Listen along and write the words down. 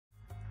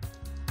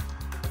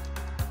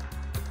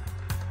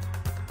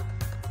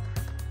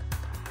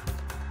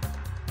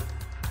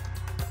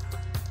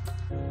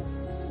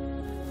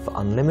For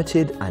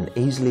unlimited and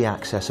easily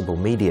accessible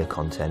media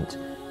content,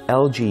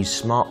 LG's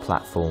smart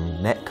platform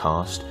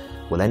Netcast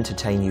will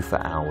entertain you for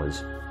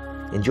hours.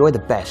 Enjoy the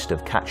best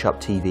of catch-up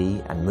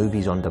TV and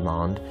movies on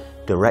demand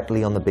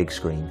directly on the big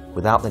screen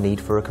without the need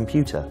for a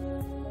computer.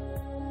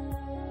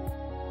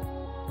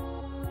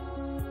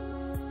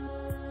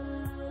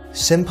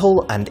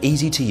 Simple and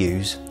easy to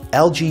use,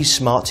 LG's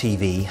Smart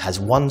TV has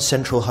one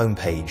central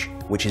homepage,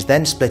 which is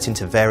then split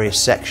into various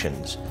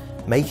sections,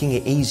 making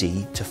it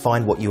easy to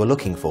find what you are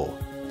looking for.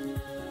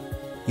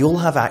 You'll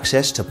have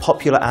access to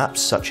popular apps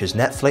such as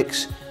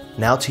Netflix,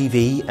 Now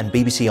TV and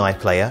BBC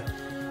iPlayer,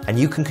 and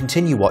you can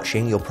continue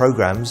watching your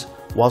programs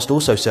whilst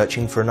also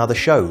searching for another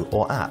show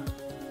or app.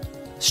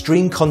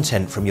 Stream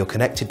content from your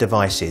connected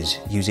devices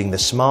using the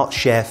Smart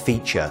Share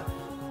feature,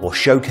 or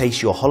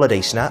showcase your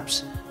holiday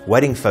snaps,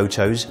 wedding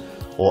photos,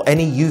 or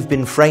any You've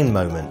Been Framed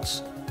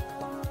moments.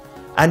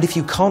 And if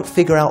you can't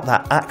figure out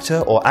that actor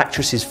or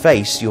actress's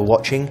face you're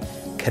watching,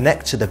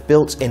 connect to the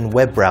built-in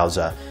web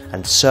browser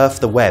and surf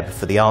the web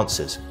for the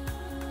answers.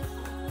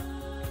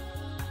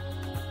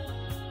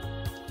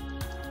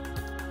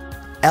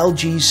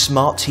 LG's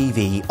Smart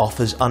TV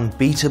offers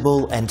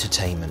unbeatable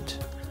entertainment.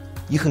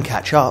 You can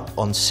catch up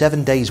on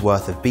 7 days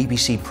worth of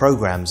BBC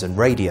programmes and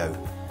radio,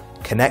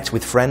 connect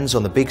with friends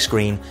on the big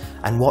screen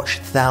and watch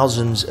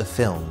thousands of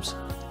films.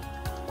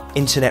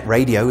 Internet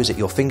radio is at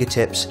your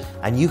fingertips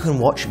and you can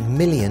watch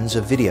millions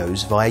of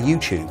videos via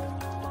YouTube.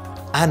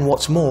 And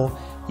what's more,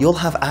 you'll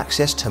have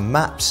access to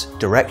maps,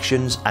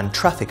 directions and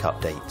traffic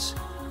updates.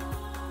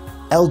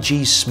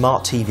 LG's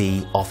Smart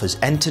TV offers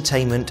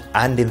entertainment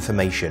and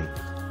information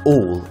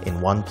all in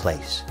one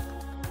place.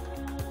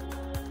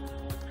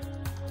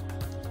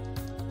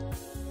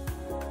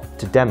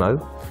 To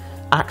demo,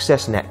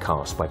 access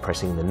Netcast by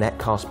pressing the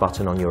Netcast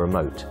button on your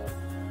remote.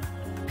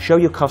 Show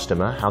your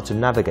customer how to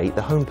navigate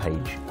the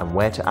homepage and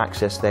where to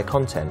access their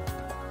content.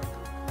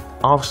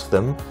 Ask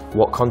them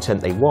what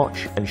content they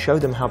watch and show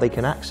them how they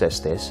can access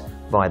this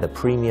via the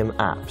premium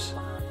apps.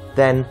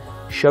 Then,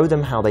 show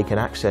them how they can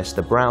access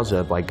the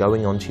browser by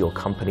going onto your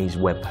company's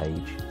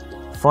webpage.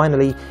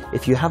 Finally,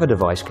 if you have a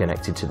device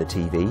connected to the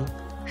TV,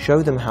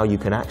 show them how you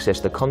can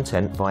access the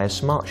content via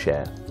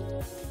SmartShare.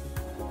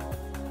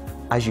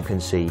 As you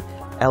can see,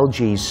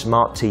 LG's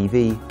Smart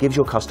TV gives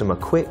your customer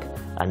quick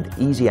and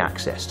easy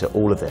access to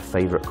all of their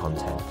favorite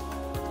content.